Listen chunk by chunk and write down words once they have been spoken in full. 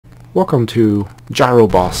Welcome to Gyro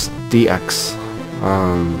Boss DX.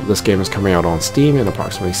 This game is coming out on Steam in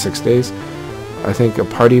approximately 6 days. I think a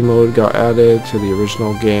party mode got added to the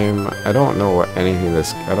original game. I don't know anything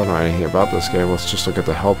about this game. Let's just look at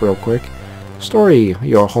the help real quick. Story: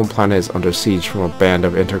 your home planet is under siege from a band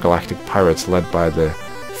of intergalactic pirates led by the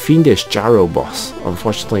fiendish Gyro Boss.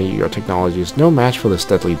 Unfortunately, your technology is no match for this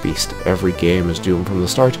deadly beast. Every game is doomed from the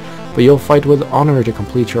start, but you'll fight with honor to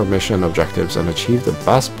complete your mission objectives and achieve the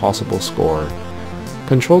best possible score.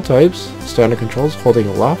 Control types: standard controls,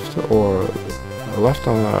 holding left or left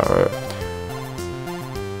on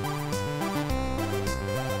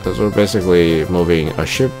because we're basically moving a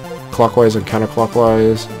ship clockwise and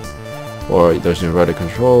counterclockwise, or there's inverted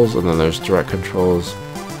controls, and then there's direct controls,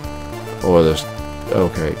 or there's...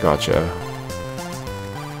 okay, gotcha.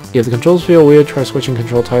 If the controls feel weird, try switching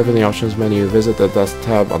control type in the options menu. Visit the desk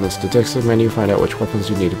tab on the statistics menu, find out which weapons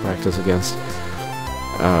you need to practice against.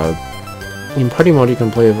 In party mode you can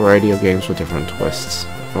play a variety of games with different twists.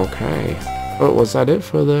 Okay. Oh, was that it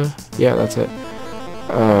for the... yeah, that's it.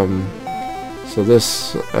 So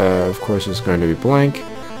this, of course, is going to be blank.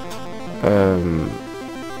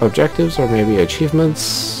 Objectives or maybe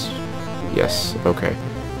achievements? Yes, okay.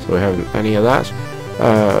 So we haven't any of that.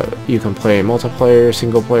 You can play multiplayer,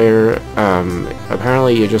 single player.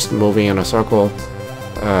 Apparently you're just moving in a circle.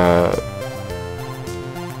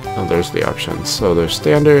 And there's the options. So there's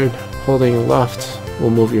standard, holding left will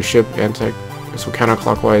move your ship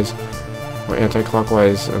counterclockwise or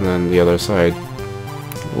anti-clockwise, and then the other side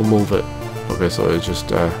will move it. Okay, so it's just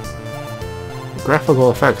graphical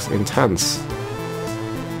effects, intense.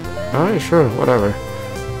 Alright, sure, whatever.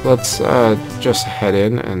 Let's just head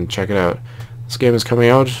in and check it out. This game is coming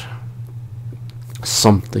out.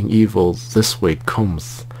 Something evil this way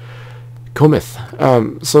cometh.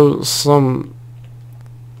 So some...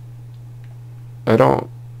 I don't...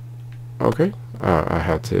 okay. I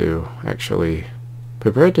have to actually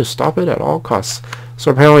prepare to stop it at all costs.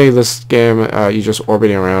 So apparently this game, you're just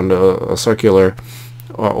orbiting around a circular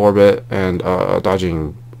orbit and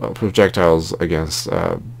dodging projectiles against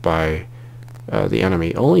by the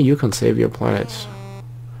enemy. Only you can save your planet.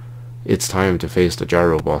 It's time to face the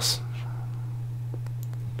Gyro Boss.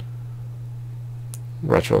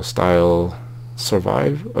 Retro style.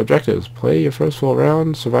 Survive objectives. Play your first full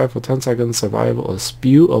round. Survive for 10 seconds. Survive a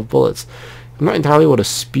spew of bullets. I'm not entirely what a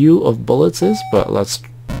spew of bullets is, but let's...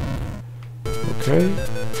 okay.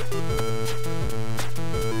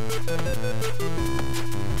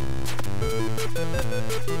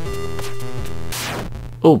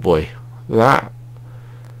 Oh boy. That...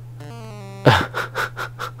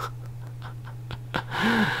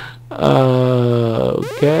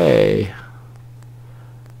 okay.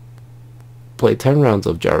 Play 10 rounds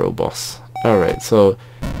of Gyro Boss. Alright, so...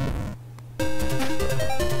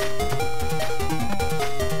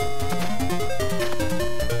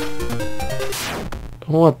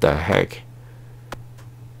 what the heck?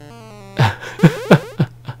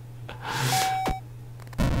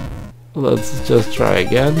 Let's just try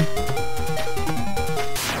again.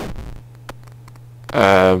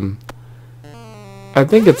 I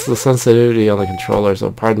think it's the sensitivity on the controller,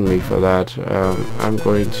 so pardon me for that. I'm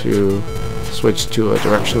going to switch to a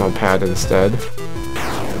directional pad instead.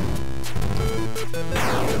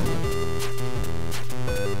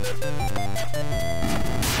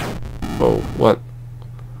 Oh, what?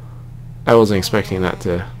 I wasn't expecting that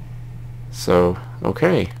to... so,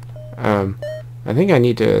 okay. I think I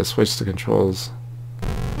need to switch the controls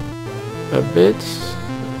a bit.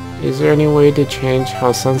 Is there any way to change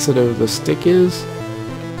how sensitive the stick is?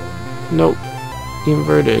 Nope.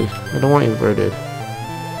 Inverted. I don't want inverted.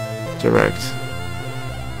 Direct.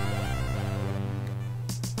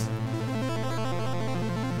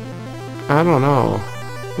 I don't know.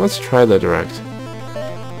 Let's try the direct.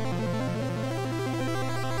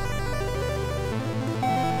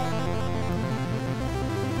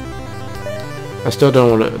 I still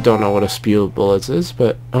don't know what a spew of bullets is,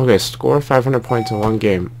 but okay, score 500 points in one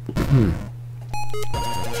game.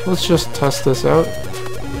 Let's just test this out.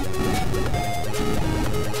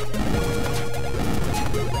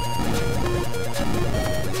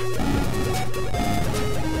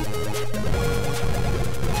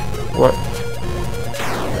 What?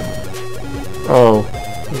 Oh,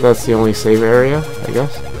 that's the only save area, I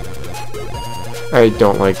guess. I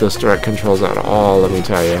don't like this direct controls at all, let me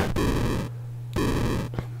tell you.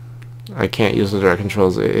 I can't use the direct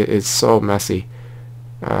controls. It's so messy.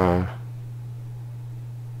 Well,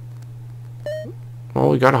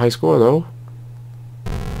 we got a high score though.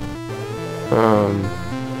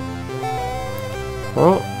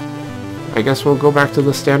 Well, I guess we'll go back to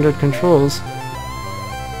the standard controls.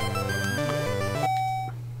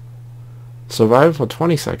 Survive for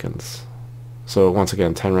 20 seconds. So once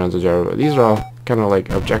again, 10 rounds of gyro. These are all kind of like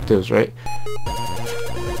objectives, right?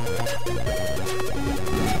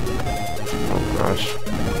 Oh gosh.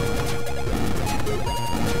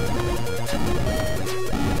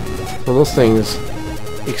 So those things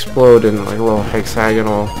explode in like a little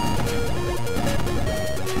hexagonal.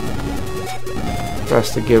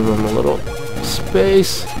 Best to give them a little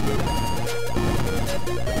space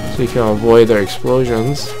so you can avoid their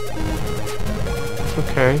explosions.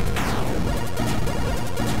 Okay.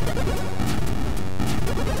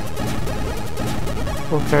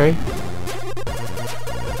 Okay.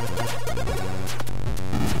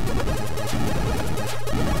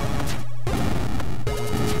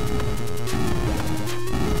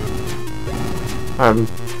 I'm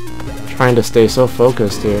trying to stay so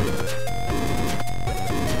focused here.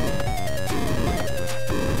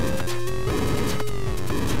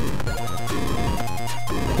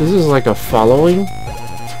 This is like a following.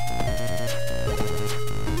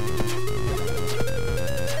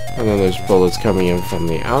 And then there's bullets coming in from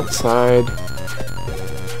the outside.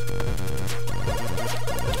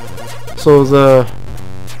 So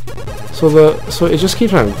it just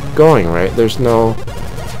keeps on going, right? There's no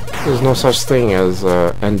such thing as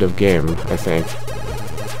end of game, I think.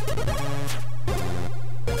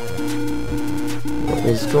 What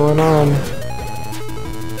is going on?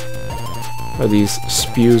 Are these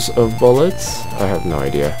spews of bullets? I have no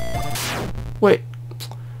idea. Wait.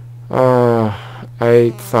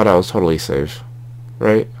 I thought I was totally safe.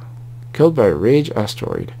 Right? Killed by a rage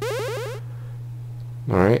asteroid.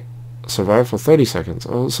 Alright. Survived for 30 seconds.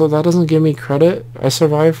 Oh, so that doesn't give me credit? I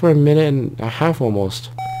survived for a minute and a half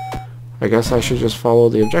almost. I guess I should just follow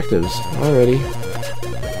the objectives. Alrighty.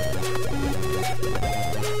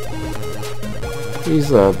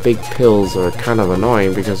 These big pills are kind of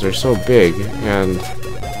annoying because they're so big, and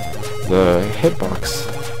the hitboxes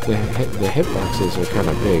are kind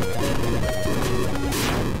of big.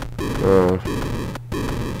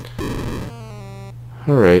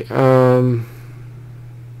 Alright,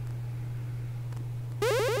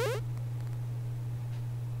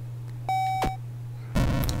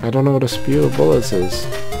 I don't know what a spew of bullets is.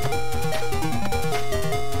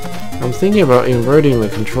 I'm thinking about inverting the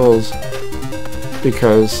controls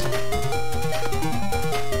because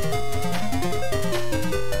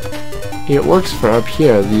it works for up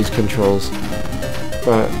here, these controls,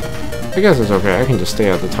 but I guess it's okay. I can just stay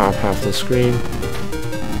at the top half of the screen.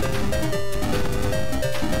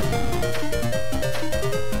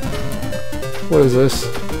 What is this?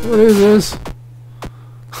 What is this?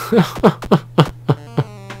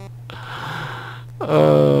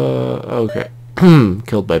 Okay.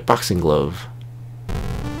 Killed by boxing glove.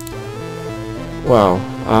 Well,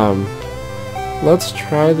 let's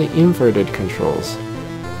try the inverted controls.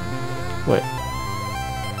 Wait.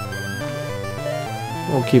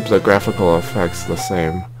 We'll keep the graphical effects the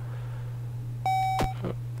same.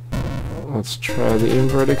 Let's try the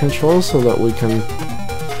inverted controls so that we can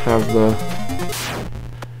have the...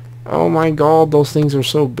 Oh my god, those things are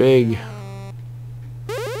so big.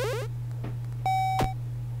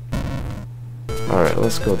 Alright,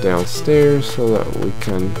 let's go downstairs so that we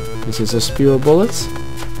can... This is a spew of bullets?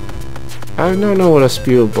 I don't know what a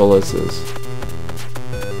spew of bullets is.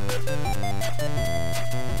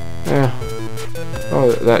 Yeah.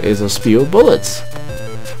 Oh, that is a spew of bullets.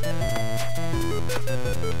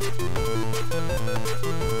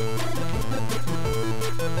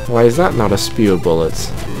 Why is that not a spew of bullets?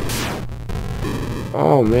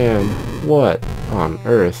 Oh man, what on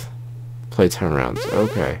earth? Play 10 rounds,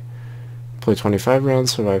 okay. Play 25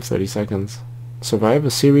 rounds, survive 30 seconds. Survive a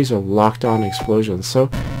series of locked-on explosions. So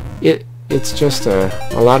it's just a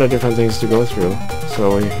lot of different things to go through.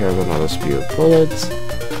 So we have another spew of bullets.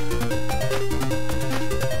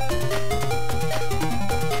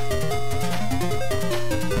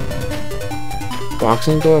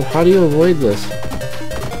 Boxing glove, how do you avoid this?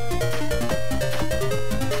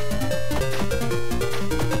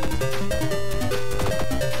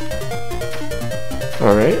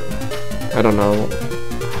 Alright. I don't know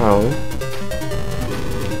how.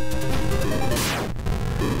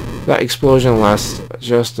 That explosion lasts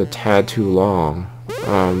just a tad too long.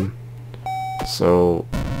 So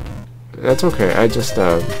that's okay. I just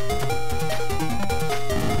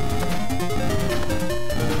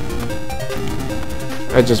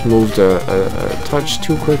moved a touch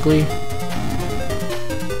too quickly.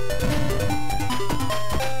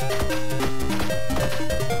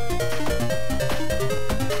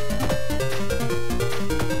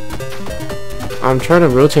 I'm trying to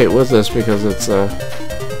rotate with this because it's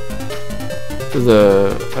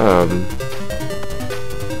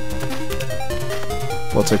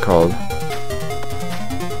what's it called?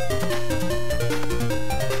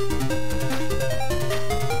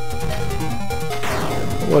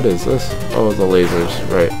 What is this? Oh, the lasers,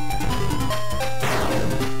 right.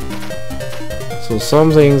 So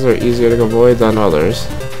some things are easier to avoid than others.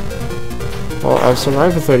 Well, I've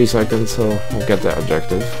survived for 30 seconds, so we'll get that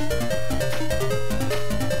objective.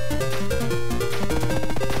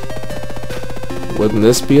 Wouldn't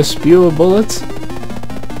this be a spew of bullets?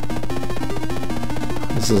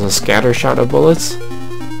 This is a scatter shot of bullets?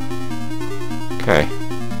 Okay.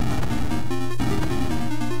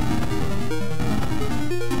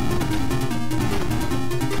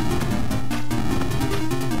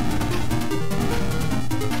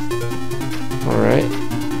 Alright.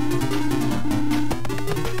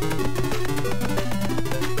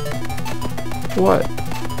 What?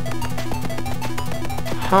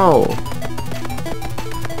 How?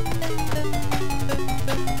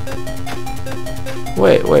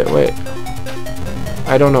 Wait.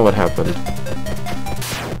 I don't know what happened.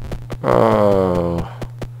 Oh.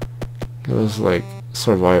 It was like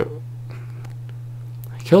survive.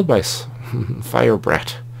 Killed by fire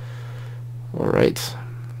brat. Alright.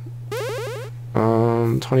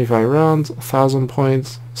 25 rounds, 1,000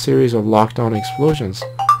 points, series of lockdown explosions.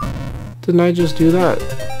 Didn't I just do that?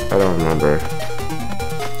 I don't remember.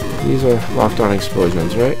 These are lockdown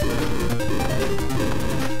explosions, right?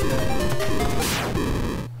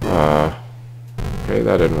 Okay,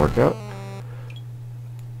 that didn't work out.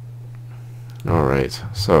 Alright,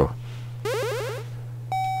 so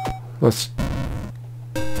let's...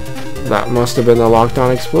 That must have been the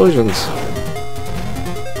lockdown explosions.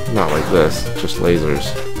 Not like this, just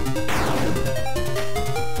lasers.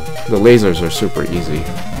 The lasers are super easy.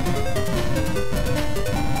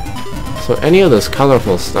 So any of this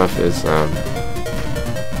colorful stuff is,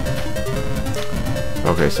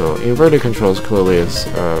 okay, so inverted controls clearly is,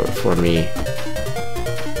 for me.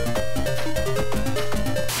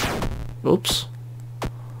 Oops.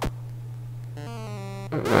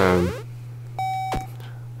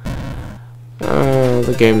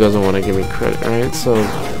 The game doesn't want to give me credit, right? So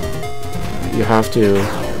you have to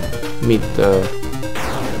meet the...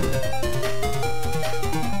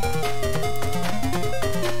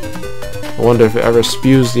 I wonder if it ever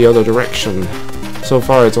spews the other direction. So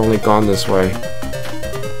far it's only gone this way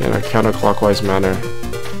in a counterclockwise manner.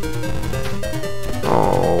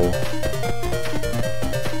 Oh.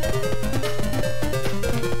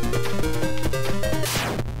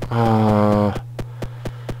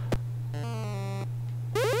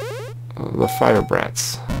 The fire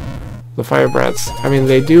brats. The fire brats, I mean,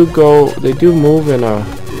 they do move in a...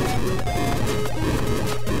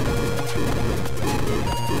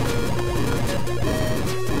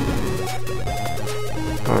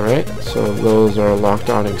 Alright, so those are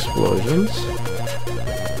lockdown explosions.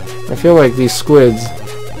 I feel like these squids,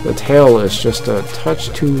 the tail is just a touch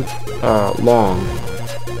too long.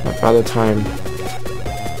 But by the time...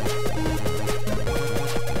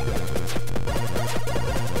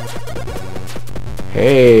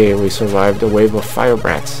 Hey, we survived a wave of fire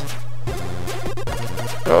brats.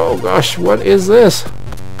 Oh gosh, what is this?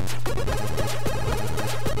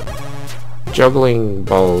 Juggling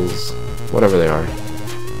balls, whatever they are.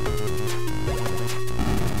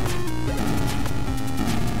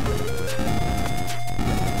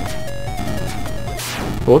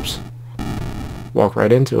 Whoops. Walk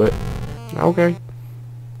right into it. Okay.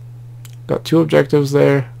 Got 2 objectives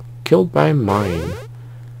there. Killed by mine.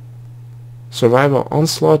 Survive an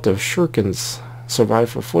onslaught of shurikens. Survive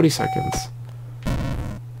for 40 seconds.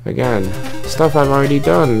 Again, stuff I've already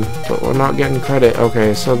done, but we're not getting credit.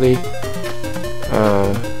 Okay, so the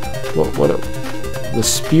the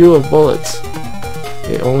spew of bullets.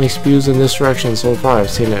 It only spews in this direction so far. I've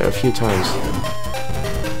seen it a few times.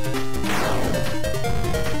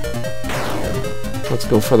 Let's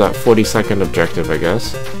go for that 40-second objective, I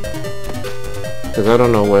guess. Because I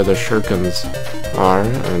don't know where the shurikens are,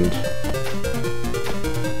 and...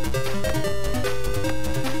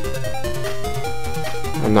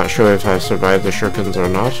 I'm not sure if I've survived the shurikens or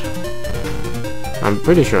not. I'm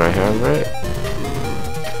pretty sure I have, right?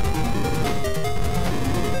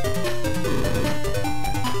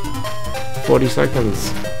 "40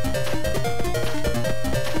 seconds.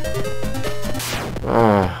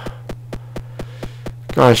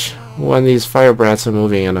 Gosh, when these fire brats are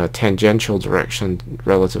moving in a tangential direction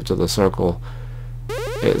relative to the circle,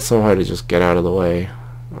 it's so hard to just get out of the way.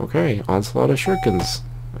 Okay, onslaught of shurikens.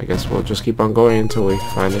 I guess we'll just keep on going until we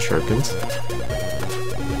find the shurikens.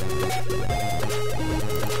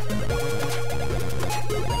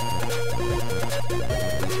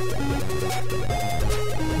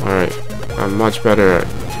 Alright, I'm much better at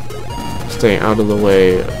staying out of the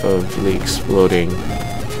way of the exploding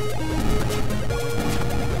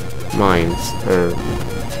mines, or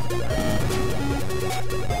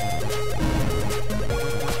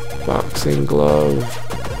boxing glove.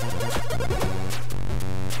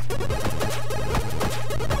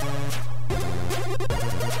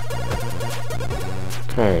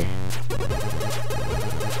 Okay.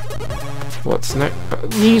 What's next?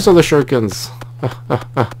 These are the shurikens.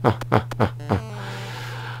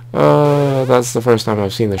 That's the first time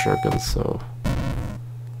I've seen the shurikens, so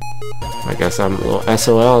I guess I'm a little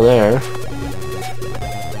SOL there.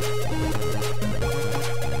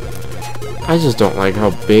 I just don't like how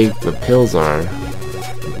big the pills are.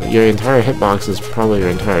 Your entire hitbox is probably your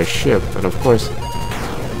entire ship, and of course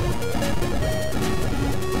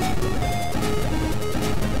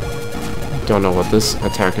don't know what this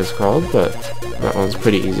attack is called, but that one's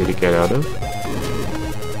pretty easy to get out of.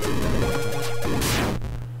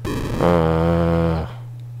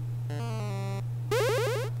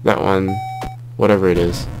 That one, whatever it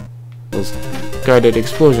is, those guided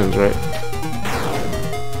explosions, right?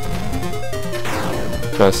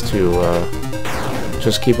 Best to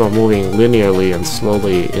just keep on moving linearly and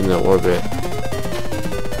slowly in the orbit.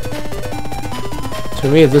 To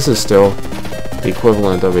me, this is still the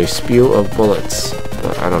equivalent of a spew of bullets,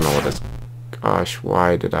 but I don't know what it's... Gosh,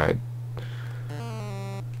 why did I...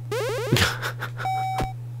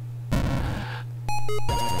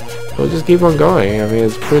 We'll just keep on going. I mean,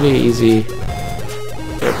 it's pretty easy,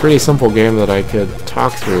 a pretty simple game that I could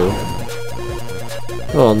talk through.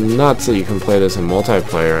 Well, not so you can play this in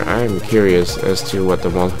multiplayer. I'm curious as to what the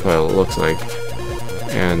multiplayer looks like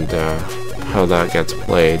and how that gets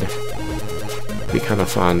played. Be kind of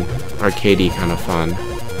fun, arcadey kind of fun.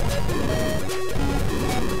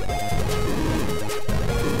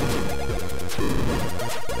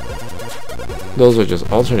 Those are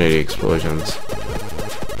just alternating explosions.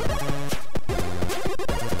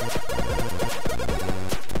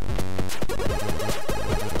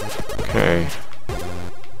 Okay,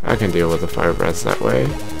 I can deal with the fire breaths that way.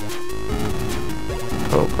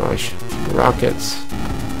 Oh gosh, rockets.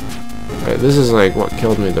 Right, this is like what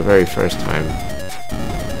killed me the very first time.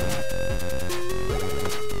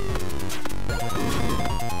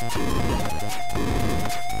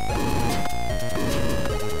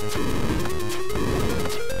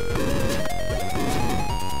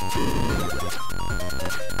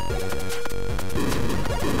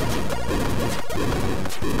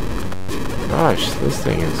 Gosh, this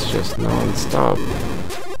thing is just non-stop.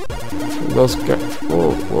 Those guys...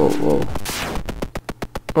 Whoa, whoa, whoa.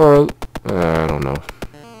 Or... I don't know.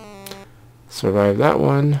 Survive that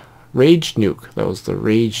one. Rage nuke. That was the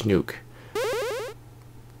rage nuke.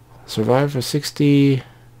 Survive for 60...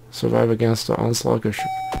 Survive against the onslaught of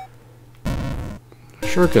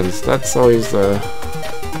shurikens. That's always the...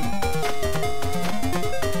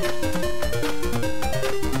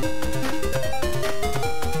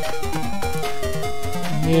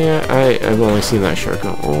 Yeah, I've only seen that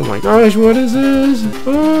shuriken. Oh my gosh, what is this?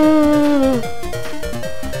 Ah!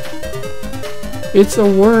 It's a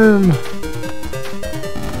worm! I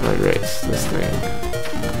erase this thing.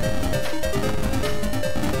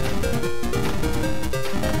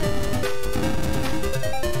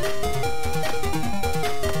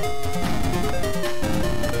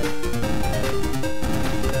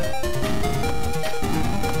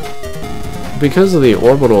 Because of the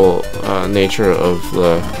orbital nature of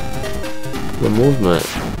the movement,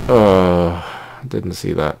 didn't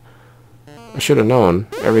see that. I should have known.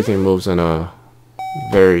 Everything moves in a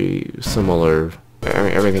very similar. I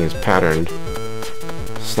mean, everything is patterned,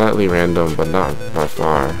 slightly random, but not by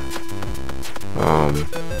far.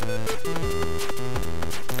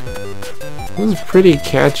 This is pretty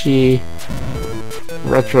catchy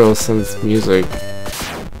retro synth music.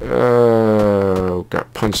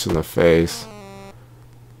 Got punched in the face.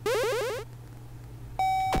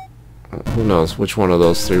 Who knows which one of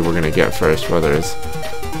those three we're gonna get first, whether it's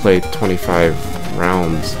play 25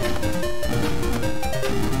 rounds.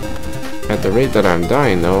 At the rate that I'm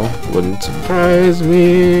dying though, wouldn't surprise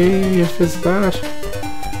me if it's that.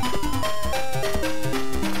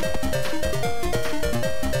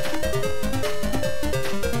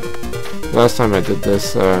 Last time I did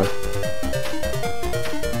this, I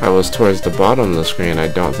was towards the bottom of the screen. I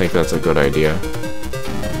don't think that's a good idea.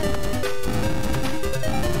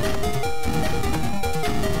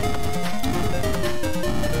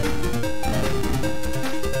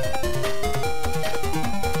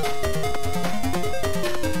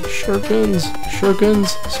 Shurikens!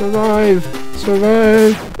 Shurikens! Survive!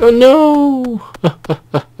 Survive! Oh no!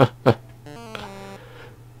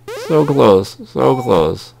 So close. So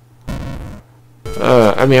close.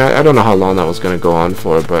 I mean, I don't know how long that was going to go on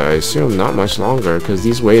for, but I assume not much longer, because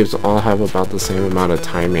these waves all have about the same amount of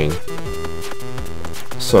timing.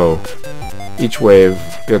 So, each wave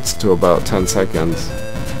gets to about 10 seconds.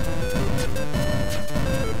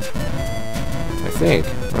 I think,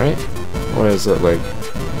 right? Or is it like...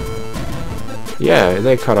 Yeah,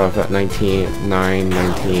 they cut off at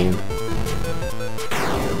 19.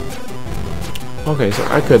 Okay, so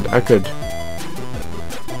I could...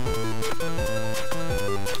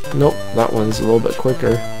 Nope, that one's a little bit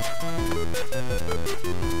quicker.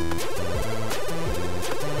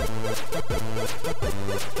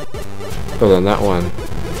 But then that one...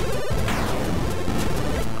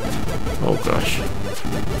 Oh gosh.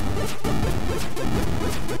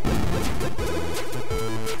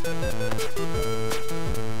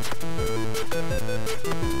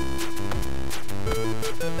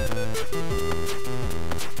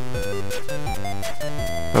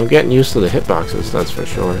 I'm getting used to the hitboxes, that's for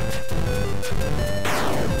sure.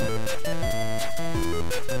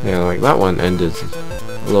 Yeah, like that one ended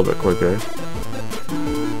a little bit quicker.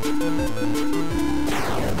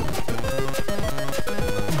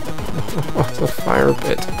 It's a fire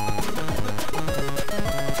pit.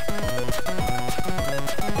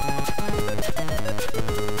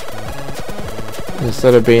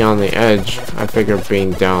 Instead of being on the edge, I figure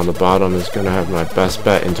being down the bottom is going to have my best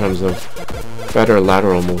bet in terms of better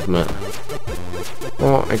lateral movement.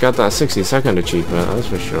 Well, I got that 60-second achievement, that's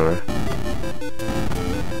for sure.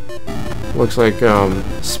 Looks like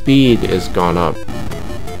speed is gone up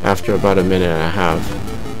after about a minute and a half.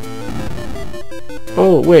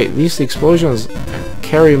 Oh wait, these explosions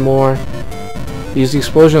carry more. These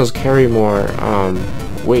explosions carry more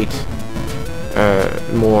weight,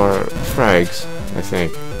 more frags. I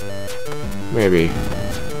think. Maybe.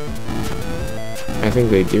 I think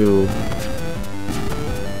they do.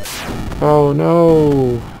 Oh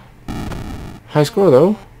no! High score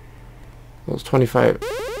though. That was 25.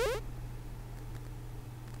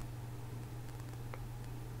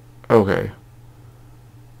 Okay.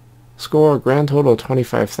 Score grand total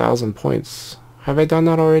 25,000 points. Have I done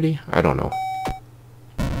that already? I don't know.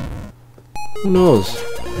 Who knows?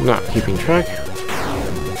 I'm not keeping track.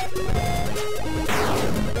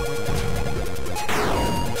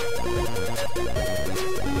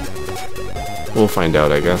 We'll find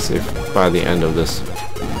out, I guess, if by the end of this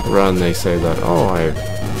run they say that, oh,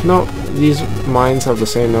 no, these mines have the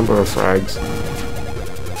same number of frags.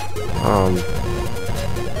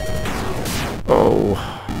 Oh.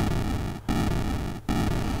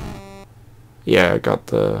 Yeah, I got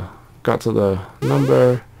to the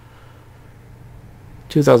number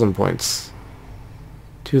 2,000 points.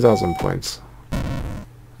 2,000 points.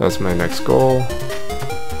 That's my next goal.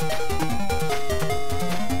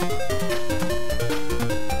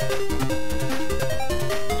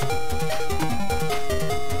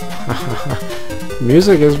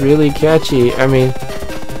 Music is really catchy. I mean,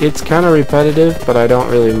 it's kind of repetitive, but I don't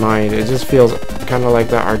really mind. It just feels kind of like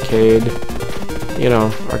that arcade, you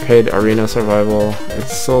know, arcade arena survival.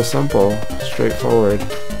 It's so simple, straightforward.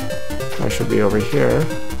 I should be over here.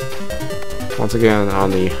 Once again,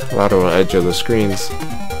 on the lateral edge of the screens,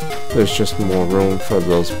 there's just more room for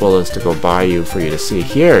those bullets to go by you for you to see.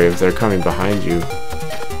 Here, if they're coming behind you.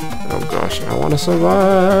 Oh gosh, I want to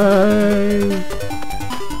survive!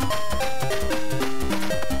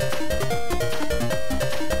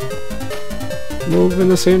 Move in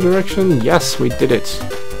the same direction. Yes, we did it.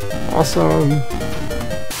 Awesome.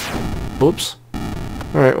 Oops.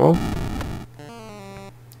 Alright, well.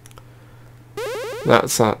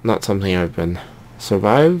 That's not something I've been...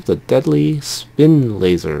 Survive the deadly spin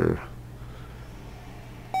laser.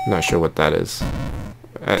 Not sure what that is.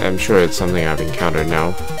 I'm sure it's something I've encountered now.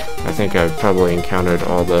 I think I've probably encountered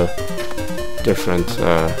all the different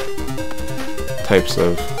types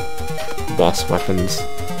of boss weapons.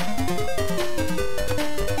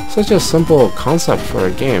 Such a simple concept for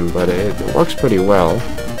a game, but it works pretty well.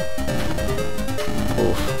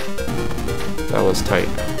 Oof. That was tight.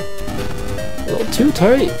 A little too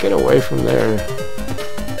tight! Get away from there.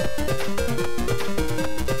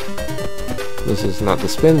 This is not the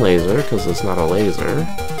spin laser, because it's not a laser.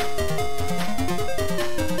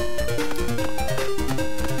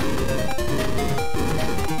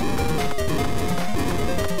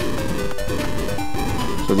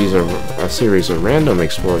 So these are a series of random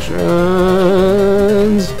explosions.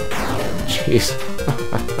 Jeez.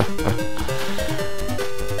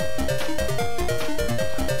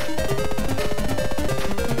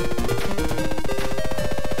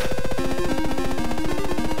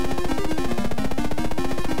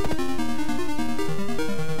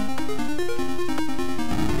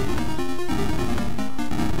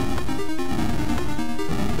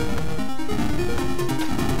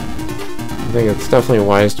 definitely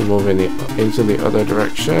wise to move into the other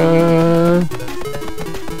direction.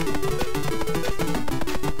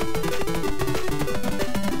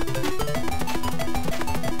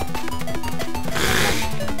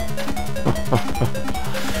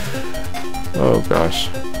 Oh gosh.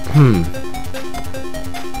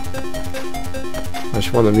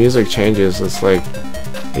 When the music changes, it's like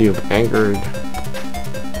you've angered.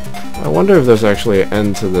 I wonder if there's actually an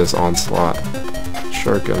end to this onslaught.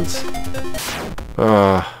 Shurikens.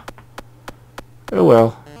 Oh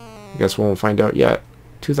well. I guess we won't find out yet.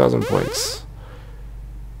 2,000 points.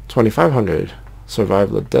 2,500.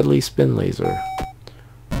 Survive the deadly spin laser.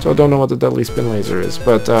 So I don't know what the deadly spin laser is,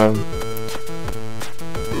 but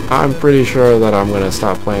I'm pretty sure that I'm gonna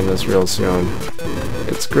stop playing this real soon.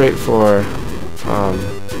 It's great for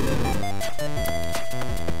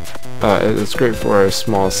it's great for a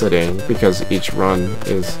small sitting because each run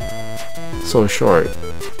is so short,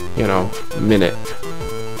 you know, minute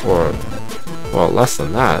or, well, less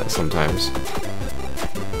than that sometimes.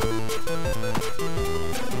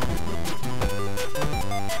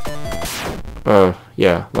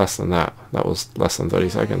 Yeah, less than that. That was less than 30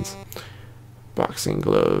 seconds. Boxing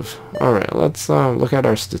glove. Alright, let's look at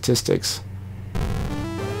our statistics.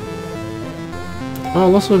 Oh,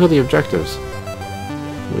 let's look at the objectives.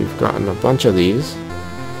 We've gotten a bunch of these.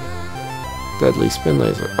 Deadly spin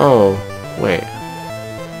laser. Oh, wait.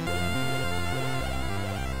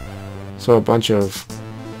 So a bunch of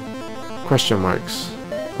question marks.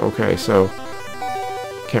 Okay, so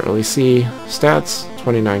can't really see. Stats,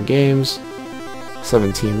 29 games,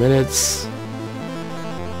 17 minutes.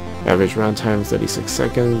 Average round time, 36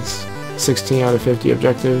 seconds. 16 out of 50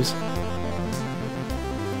 objectives.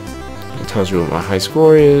 It tells you what my high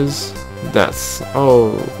score is. Deaths.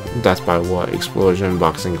 Oh, deaths by what? Explosion,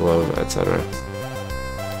 boxing glove, etc.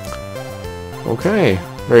 Okay,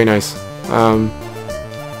 very nice.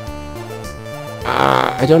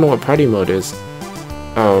 I don't know what party mode is.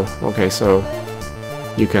 Oh, okay, so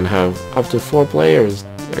you can have up to 4 players.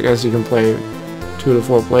 I guess you can play 2 to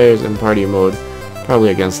 4 players in party mode,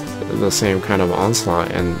 probably against the same kind of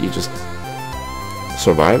onslaught, and you just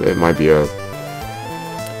survive. It might be a,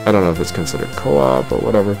 I don't know if it's considered co-op or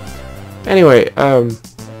whatever. Anyway,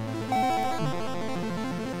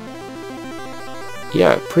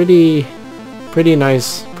 yeah, pretty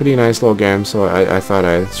nice little game. So I thought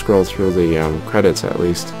I'd scroll through the credits at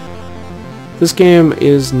least. This game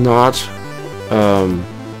is not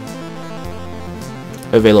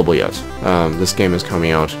available yet. This game is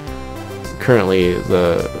coming out. Currently,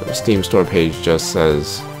 the Steam store page just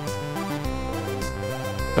says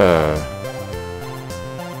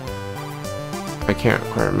I can't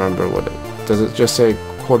quite remember what it... Does it just say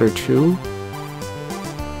Q2?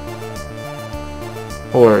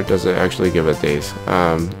 Or does it actually give a date?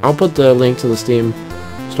 I'll put the link to the Steam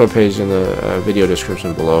store page in the video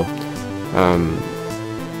description below.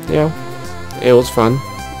 Yeah, it was fun.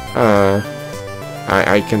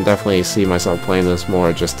 I can definitely see myself playing this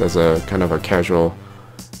more just as a kind of a casual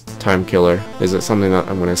time killer. Is it something that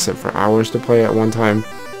I'm going to sit for hours to play at one time?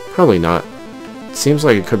 Probably not. It seems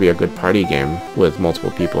like it could be a good party game with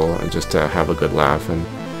multiple people and just to have a good laugh. And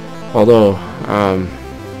although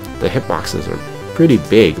the hitboxes are pretty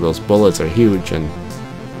big, those bullets are huge, and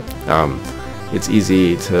it's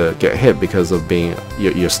easy to get hit because of being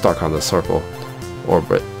you're stuck on the circle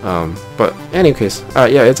orbit. But in any case,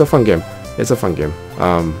 yeah, it's a fun game. It's a fun game.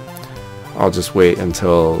 I'll just wait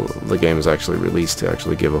until the game is actually released to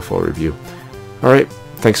actually give a full review. Alright,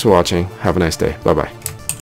 thanks for watching. Have a nice day. Bye bye.